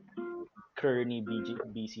 Kearney,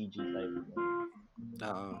 BCG type.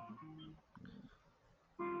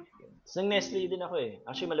 Sa Nestle din ako eh.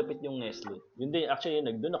 Actually, malapit yung Nestle. Yun din, actually,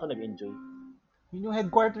 doon ako nag-enjoy. Yun yung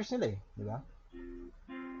headquarters nila eh, di ba?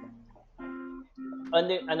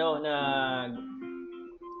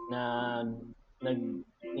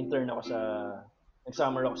 Nag-intern ako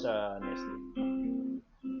nag-summer ako sa Nestle.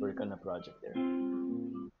 Work on a project there.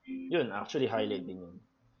 Yun, actually, highlight din yun.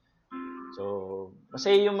 So,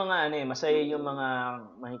 masaya yung mga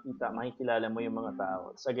makikilala mo yung mga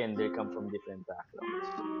tao. So again, they come from different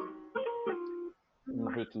backgrounds.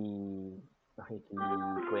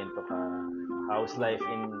 Makikikwento ka. How's life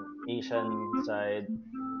in Asian side,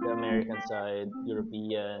 the American side,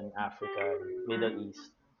 European, Africa, Middle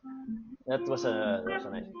East. That was a nice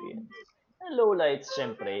experience. And low lights,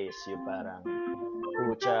 syempre, is yung parang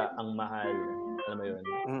pucha, ang mahal. Alam mo yun?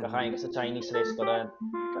 Kakain ka sa Chinese restaurant,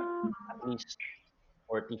 at least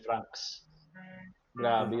 40 francs.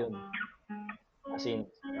 Grabe yun. As in,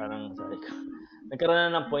 parang sabi ko, nagkaroon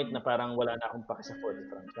na ng point na parang wala na akong paki sa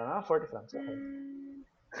 40 francs. Parang 40 francs, okay.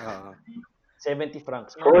 70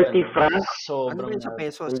 francs. 40 francs? Ano ba yun sa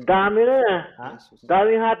pesos? Ang dami na.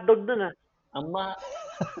 Daming hotdog dun Ang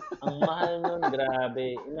mahal nun,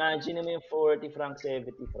 grabe. Imagine mo yung 40 francs,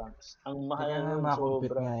 70 francs. Ang mahal nun,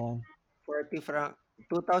 sobra. 40 francs,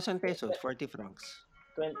 2,000 pesos, 40 francs.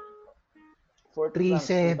 40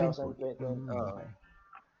 francs, 2,700. Okay.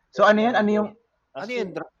 So ano yun? Ano yung... Ano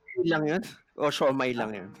yun? Dry lang yun? O siomay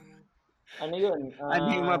lang yun? Ano yun? Ano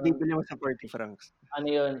yung mabibili mo sa 40 francs?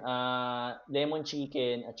 Ano yun? Lemon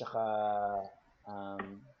chicken at saka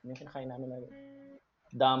yung kinakain namin na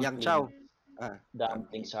dumpling. Yang chow.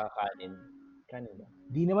 Dumpling sa kanin. Kanin ba?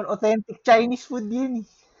 Di naman authentic Chinese food yun eh.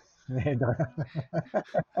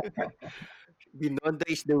 Binondo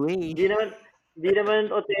is the way. Di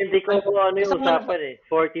naman authentic kung ano yung usapan eh.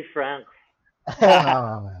 40 francs.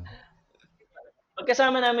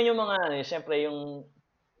 Pagkasama namin yung mga syempre yung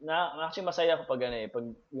actually masaya ako pag pag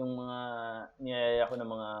yung mga niyaya ko ng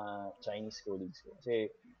mga Chinese colleagues ko.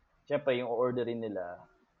 Kasi syempre yung orderin nila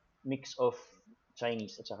mix of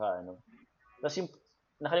Chinese at saka Tapos yung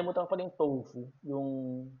nakalimutan ko pa yung tofu, yung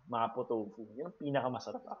mapo tofu. Yun ang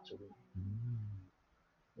pinakamasarap actually.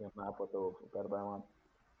 Yung mapo tofu. Pero parang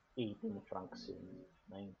 18 francs yun.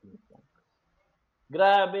 19 francs.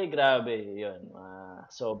 Grabe. Yun.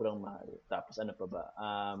 Sobrang mahal. Tapos ano pa ba?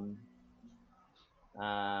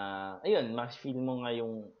 Ayun, mas-feel mo nga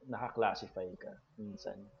yung naka-classify ka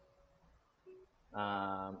minsan.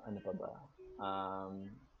 Ano pa ba?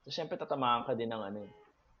 So, syempre tatamaan ka din ng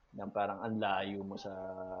ng parang ang layo mo sa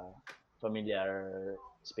familiar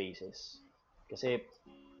spaces. Kasi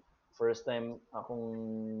first time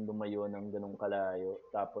akong lumayo ng ganung kalayo,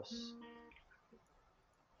 tapos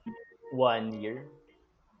 1 year,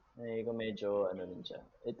 kung medyo ano din siya.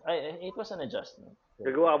 It was an adjustment.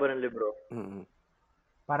 Gagawa ka ba ng libro? Mm.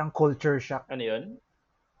 Parang culture shock. Ano yun?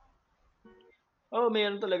 Oh,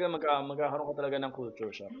 mayroon talaga, magkakaroon ka talaga ng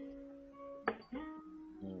culture shock.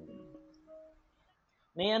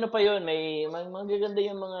 May ano pa yun, may magaganda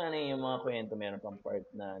yung mga kwento, meron pang part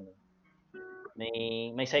na ano.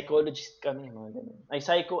 May psychologist kami, mga ganun. Ay,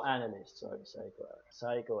 psychoanalyst, sorry,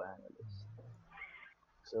 psychoanalyst.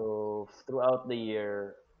 So, throughout the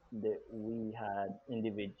year, we had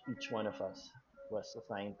each one of us was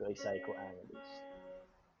assigned to a psychoanalyst.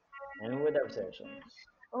 And we would have sessions.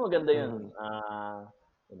 Oh, maganda yun.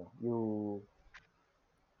 Yung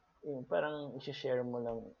parang i-share mo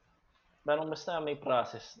lang, parang basta may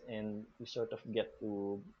process and you sort of get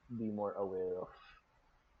to be more aware of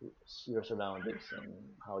your surroundings and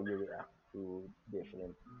how you react to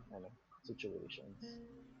different situations.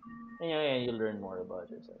 And you learn more about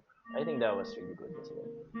yourself. I think that was really good as well.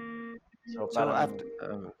 So parang,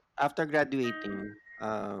 after graduating,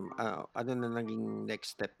 ano na naging next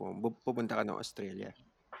step mo? Pupunta ka ng Australia?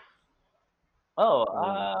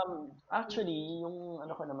 Actually, yung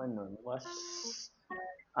ano ko naman nun was,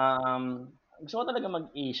 gusto ko talaga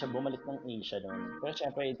mag-Asia, bumalik ng Asia nun. Pero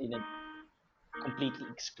syempre, I didn't completely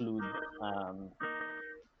exclude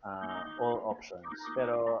all options.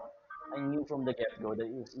 Pero I knew from the get-go that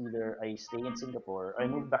it was either I stay in Singapore, I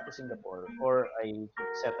move back to Singapore, or I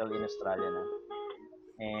settle in Australia na.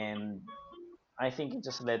 And I think it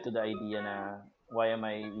just led to the idea na why am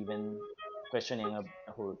I even questioning a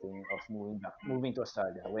whole thing of moving to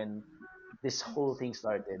Australia when this whole thing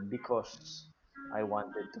started because I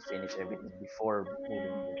wanted to finish everything before moving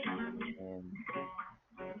here. And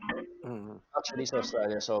actually sa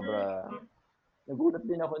Australia, nagulat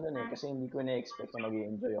din ako nun kasi hindi ko na-expect na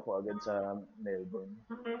mag-enjoy ako agad sa Melbourne.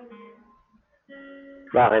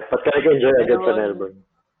 Bakit? Ba't ka nag-enjoy agad sa Melbourne?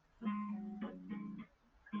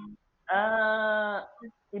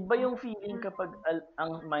 Iba yung feeling kapag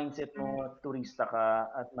ang mindset mo turista ka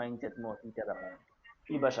at mindset mo titira ka.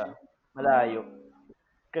 Iba siya. Malayo.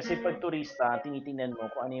 Kasi pag turista, tinitingnan mo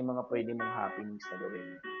kung ano yung mga pwede mong happenings na gawin.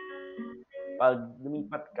 Pag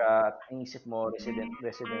lumipat ka at ang isip mo resident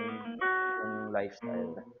yung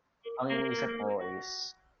lifestyle, ang iniisip mo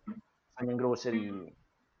is saan yung grocery,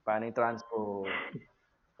 paano yung transport,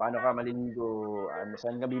 paano ka maliligo,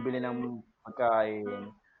 saan ka bibili ng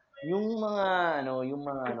pagkain, yung mga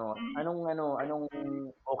anong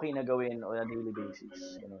okay na gawin on a daily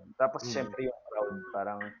basis. Tapos syempre yung crowd,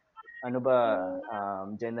 parang ano ba,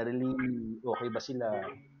 generally okay ba sila?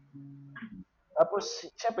 Tapos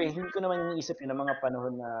syempre hindi ko naman iniisip yun ng mga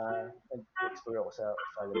panahon na nag-explore ako sa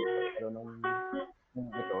Australia. Pero nung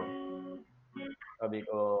ito, sabi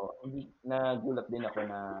ko, hindi, nagulat din ako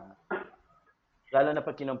na lalo na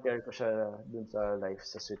pag kinompare ko siya dun sa life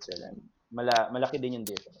sa Switzerland. Malaki din yung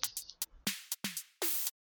difference.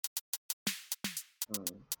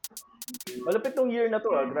 Malapit tong year na to,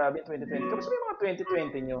 grabe 2020. Kamusta yung mga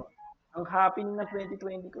 2020 nyo? Ang happening ng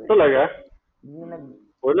 2020 ko. Talaga?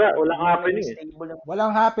 Walang happening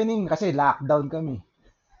Walang happening kasi lockdown kami.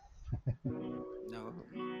 No.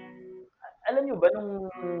 Alam nyo ba nung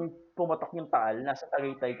pumatok yung Taal, nasa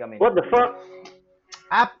Tagaytay kami. What the fuck?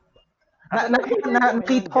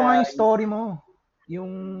 Nakita ko nga yung story mo.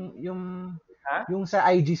 Yung sa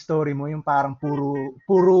IG story mo, yung parang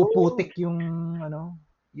puro putik yung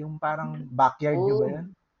yung parang backyard nyo ba yan?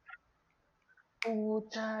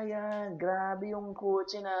 Pucha yan. Grabe yung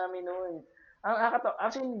kotse namin noon.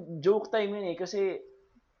 Actually, joke time yun kasi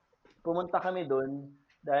pumunta kami doon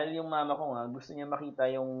dahil yung mama ko nga gusto niya makita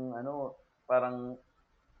yung parang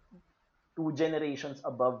 2 generations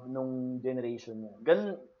above nung generation niya.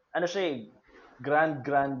 Siya grand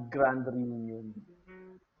reunion.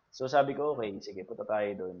 So sabi ko, okay, sige, punta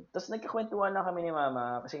tayo doon. Tapos nagkakwentuhan na kami ni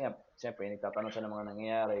mama kasi nga, siyempre, nagtatanong siya ng mga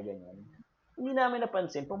nangyayari, ganyan. Hindi namin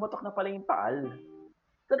napansin, pumatok na pala yung Taal.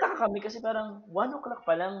 Tataka kami kasi parang 1 o'clock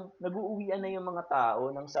pa lang, nag-uuwian na yung mga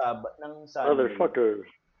tao ng Sunday. Motherfucker.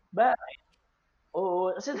 Bakit?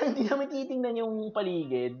 Oo, kasi hindi namin titingnan yung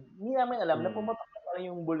paligid. Hindi namin alam na pumatok na pala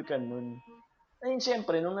yung vulkan nun. Ayun,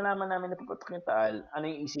 siyempre, nung nalaman namin na pumatok yung Taal,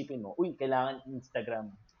 ano yung isipin mo? Uy, kailangan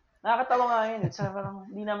Instagram. Nakakatawa nga yun. Parang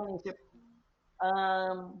hindi naman isip.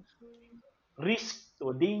 Risk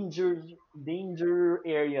to, danger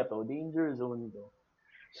area to, danger zone to.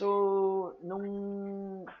 So,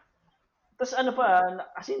 tas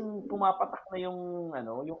as in, pumapatak na yung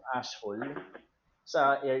ashhole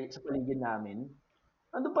sa paligid namin.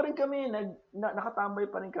 andun pa rin kami, nakatambay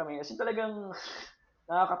pa rin kami. Kasi talagang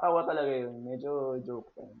nakakatawa talaga yun. Medyo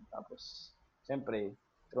joke time. Tapos, siyempre,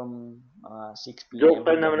 from 6 Joke p.m.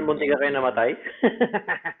 time naman hanggang munti 10 ka kayo p.m. namatay.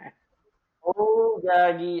 Oo,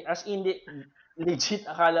 gagi. As in, legit,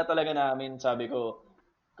 akala talaga namin, sabi ko,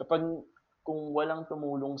 kapag kung walang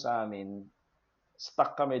tumulong sa amin,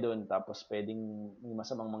 stuck kami doon, tapos pwedeng may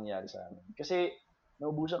masamang mangyari sa amin. Kasi,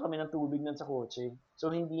 naubusan kami ng tubig nun sa kotse. So,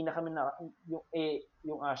 hindi na kami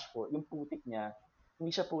yung asphalt, yung putik niya, hindi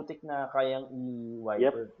siya putik na kayang Yep.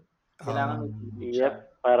 i-wiper. Kailangan may tubig siya.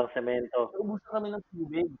 Yep. Parang semento. Naubusan kami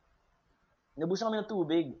ng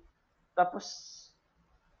tubig. Tapos,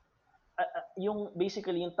 yung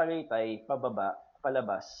basically yung Tagaytay,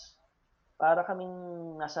 palabas, para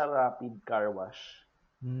kaming nasa rapid car wash.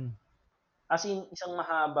 As in, isang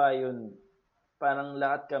mahaba yun. Parang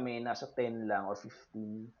lahat kami nasa 10 lang or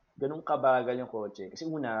 15. Ganun kabagal yung kotse. Kasi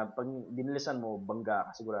una, pag dinilisan mo, bangga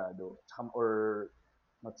ka sigurado. Or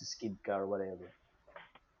mag-skid car, whatever.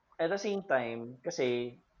 At the same time,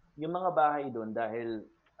 kasi yung mga bahay doon, dahil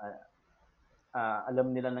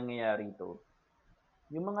alam nila nangyayari ito,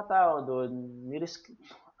 yung mga tao doon, nirisk,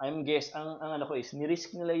 ang ano ko is,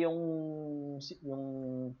 nirisk nila yung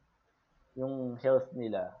health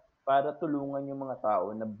nila para tulungan yung mga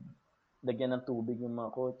tao na lagyan ng tubig yung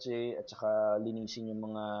mga kotse at saka linisin yung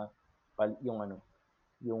mga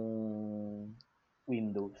yung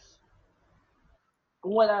windows.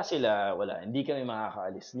 Kung wala sila, wala. Hindi kami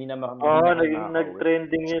makakaalis. Hindi na kami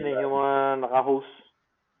nag-trending yun eh, yung mga naka-host.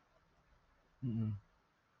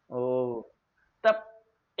 Oo.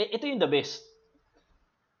 Ito yung the best.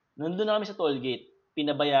 Nandun na kami sa toll gate.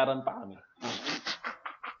 Pinabayaran pa kami.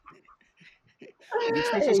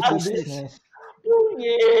 Business is business.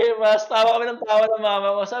 Yeah, mas tawa kami ng tawa ng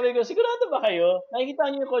mama ko. Sabi ko, sigurado ba kayo? Nakikita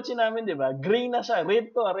niyo yung kotse namin, di ba? Green na siya. Red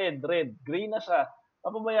to, red. Green na siya.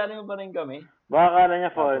 Papabayaran mo pa rin kami. Baka kala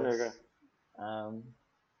niya foreigner ka.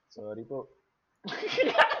 Sorry po.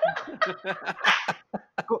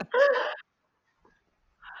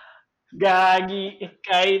 Gagi,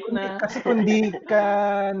 kahit na. Kasi kung di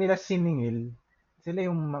ka nila siningil, sila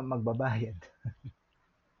yung magbabayad.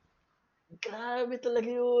 Grabe talaga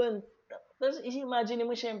yun. Tapos imagine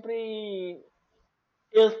mo, syempre,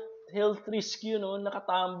 health risk yun, no?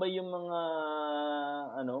 Nakatambay yung mga,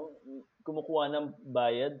 kumukuha ng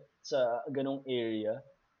bayad sa ganong area.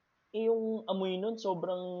 Yung amoy nun,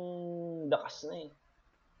 sobrang lakas na eh.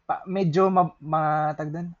 Medyo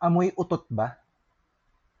matagdan. Amoy utot ba?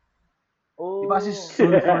 Oh, Di ba kasi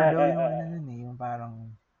sulfur daw yung ano nun eh, yung parang...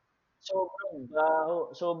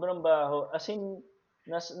 Sobrang baho. As in,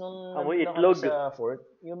 nung amoy nandun itlog. kami sa fort,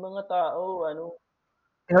 yung mga tao,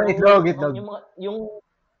 Itlog. Yung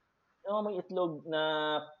mga itlog na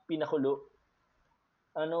pinakulo,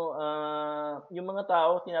 yung mga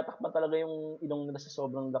tao, tinatakpan talaga yung ilong nila sa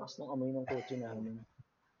sobrang lakas ng amoy ng kotse namin.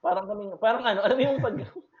 Parang alam mo yung pag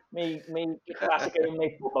may klase kayong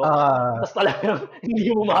may pupaw, tapos talagang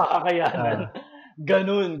hindi mo makakayanan.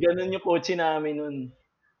 Ganun yung kotse namin nun.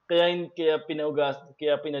 Kaya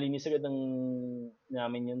pinalinis agad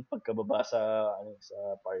namin yun pagkababa sa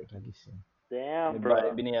parking. Damn,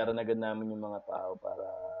 bro. Binayaran agad namin yung mga tao para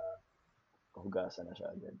kahugasan na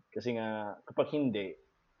siya agad. Kasi nga, kapag hindi,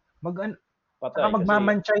 patay.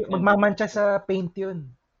 Magmamantsa sa paint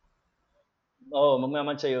yun. Oo,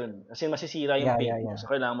 magmamantsa yun. Kasi masisira yung paint mo.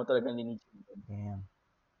 So, kailangan mo talagang linisin.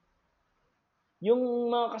 Yung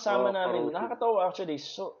mga kasama namin, nakakatawa actually.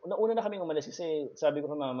 So, nauna na kaming umalis kasi sabi ko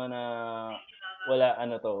kay mama na wala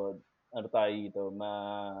tayo dito,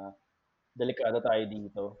 delikado tayo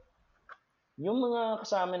dito. Yung mga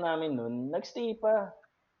kasama namin nun, nagstay pa.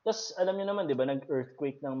 Tapos, alam niyo naman, di ba,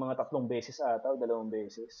 nag-earthquake ng mga 3 beses ata o 2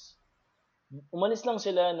 beses. Umalis lang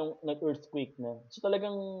sila nung nag-earthquake na. So,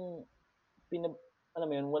 talagang, alam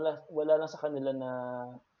mo yun, wala lang sa kanila na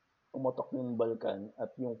pumotok yung balkan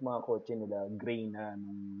at yung mga kotse nila, gray na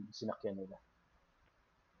nung sinakyan nila.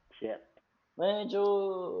 Shit. Medyo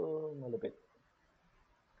malupit.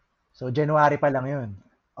 So, January pa lang yun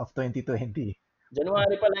of 2020.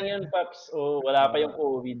 January pa lang yun, Paps. Wala pa yung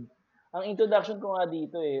COVID. Ang introduction ko nga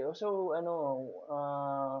dito eh. So,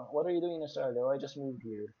 what are you doing in Australia? I just moved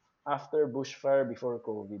here. After bushfire, before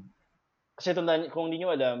COVID. Kasi kung hindi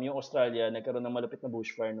nyo alam, yung Australia, nagkaroon ng malupit na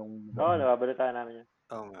bushfire nung... nababalitaan namin yun.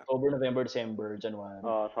 October, November, December, January.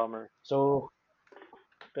 Summer. So,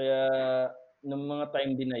 kaya, nung mga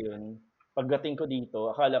time din na yun, pagdating ko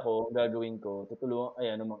dito, akala ko, gagawin ko,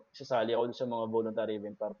 sasali ako sa mga voluntary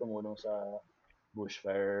event para tumulong sa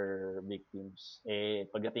bushfire victims.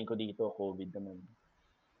 Pagdating ko dito, COVID naman.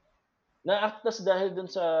 Naaktas dahil dun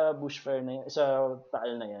sa bushfire na yan, sa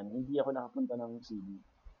Taal na yan, hindi ako nakapunta ng Cebu.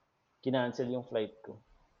 Kinancel yung flight ko.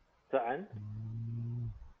 Saan?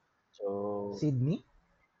 So, Sydney?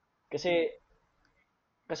 Kasi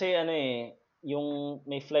ano yung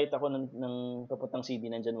may flight ako ng papuntang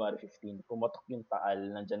Sydney ng January 15. Pumatok yung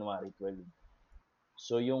Taal ng January 12.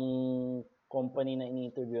 So, yung company na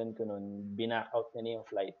ini-interviewan ko nun, binack-out nila yung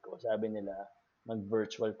flight ko. Sabi nila,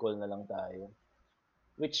 mag-virtual call na lang tayo.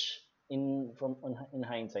 Which, in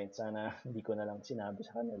hindsight, sana hindi ko na lang sinabi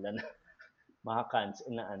sa kanila na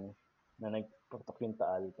maka-cancel na nagpatok yung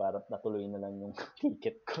Taal para natuloy na lang yung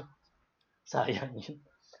ticket ko. Sayang yun.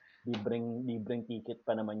 Libreng ticket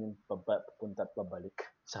pa naman yung papunta at pabalik.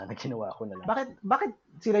 Sana ginawa ko na lang.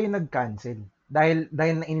 Bakit sila yung nag-cancel? Dahil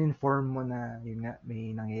na-inform mo na yun nga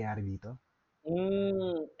may nangyayari dito?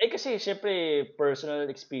 Kasi syempre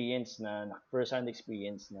first-hand experience na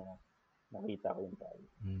nakita ko yung Taal.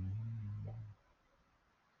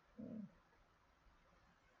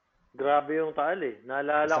 Grabe yung Taal eh.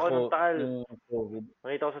 Naalala ko ng Taal. Yung COVID.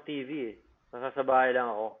 Nakita ko sa TV eh. Nasa bahay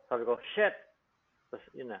lang ako. Sabi ko, shit! Tapos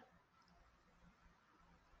yun na.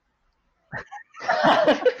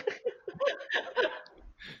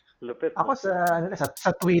 Lupit. Ako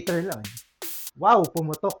sa Twitter lang. Wow,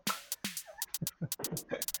 pumutok.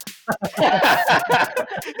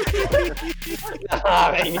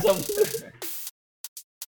 Nakakainis ang